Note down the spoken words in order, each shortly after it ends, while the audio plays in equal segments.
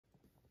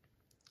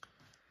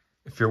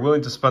if you're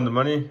willing to spend the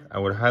money, I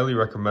would highly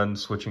recommend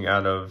switching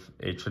out of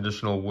a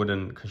traditional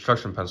wooden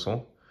construction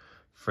pencil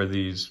for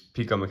these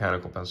Pica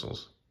mechanical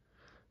pencils.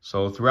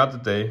 So throughout the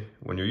day,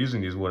 when you're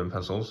using these wooden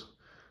pencils,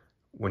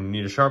 when you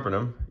need to sharpen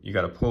them, you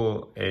got to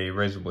pull a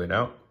razor blade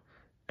out,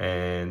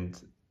 and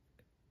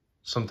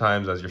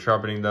sometimes as you're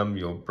sharpening them,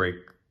 you'll break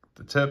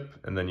the tip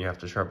and then you have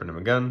to sharpen them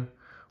again.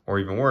 Or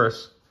even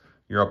worse,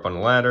 you're up on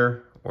a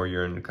ladder or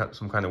you're in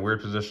some kind of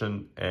weird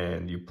position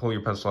and you pull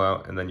your pencil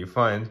out and then you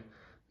find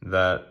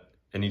that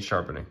it needs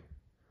sharpening.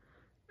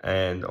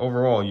 And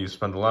overall, you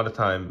spend a lot of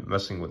time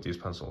messing with these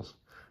pencils.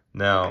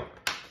 Now,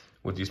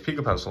 with these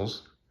Pica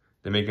pencils,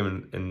 they make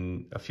them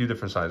in a few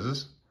different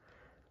sizes.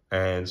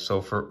 And so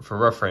for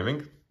rough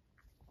framing,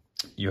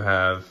 you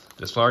have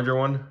this larger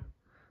one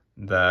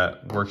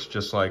that works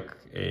just like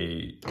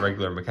a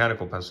regular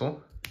mechanical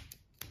pencil.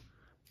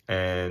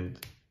 And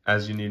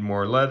as you need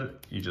more lead,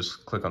 you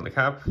just click on the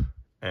cap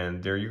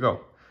and there you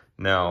go.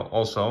 Now,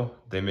 also,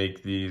 they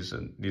make these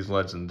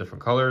leads in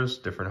different colors,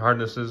 different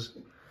hardnesses.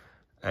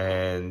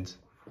 And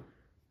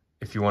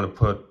if you want to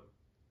put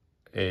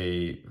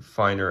a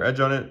finer edge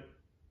on it,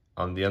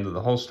 on the end of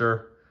the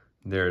holster,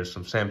 there's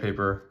some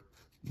sandpaper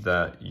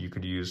that you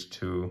could use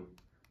to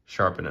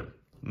sharpen it.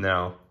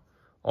 Now,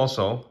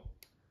 also,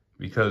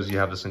 because you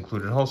have this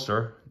included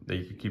holster that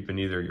you can keep in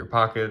either your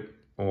pocket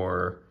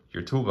or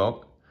your tool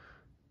belt,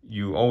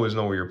 you always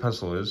know where your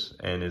pencil is,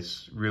 and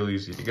it's really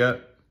easy to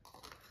get.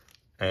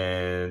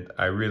 And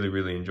I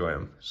really enjoy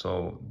them.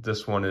 So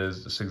this one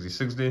is the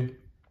 6060.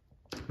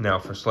 Now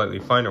for slightly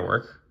finer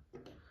work,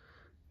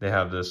 they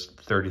have this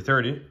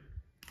 3030,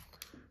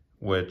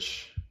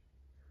 which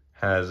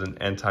has an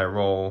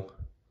anti-roll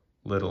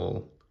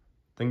little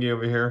thingy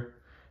over here,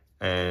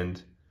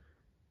 and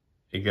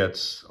it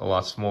gets a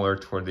lot smaller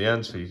toward the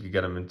end, so you could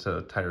get them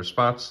into tighter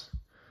spots.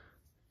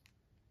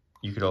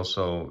 You could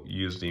also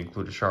use the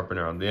included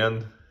sharpener on the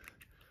end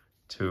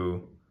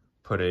to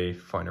put a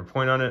finer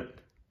point on it.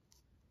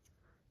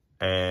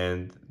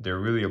 And they're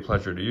really a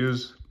pleasure to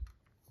use.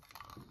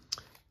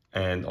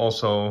 And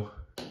also,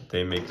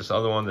 they make this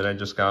other one that I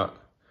just got,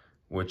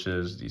 which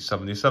is the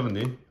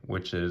 7070,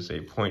 which is a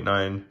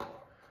 0.9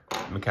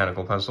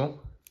 mechanical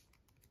pencil.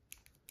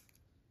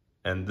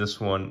 And this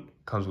one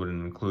comes with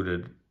an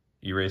included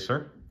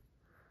eraser.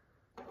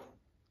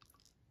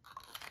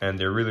 And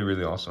they're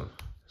really awesome.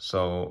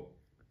 So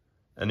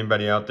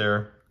anybody out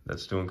there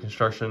that's doing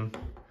construction,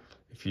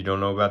 if you don't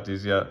know about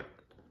these yet,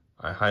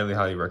 I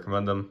highly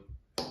recommend them.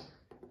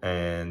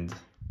 And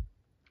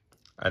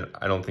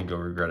I don't think you'll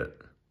regret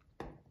it.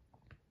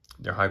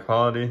 They're high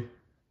quality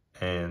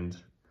and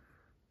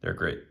they're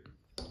great.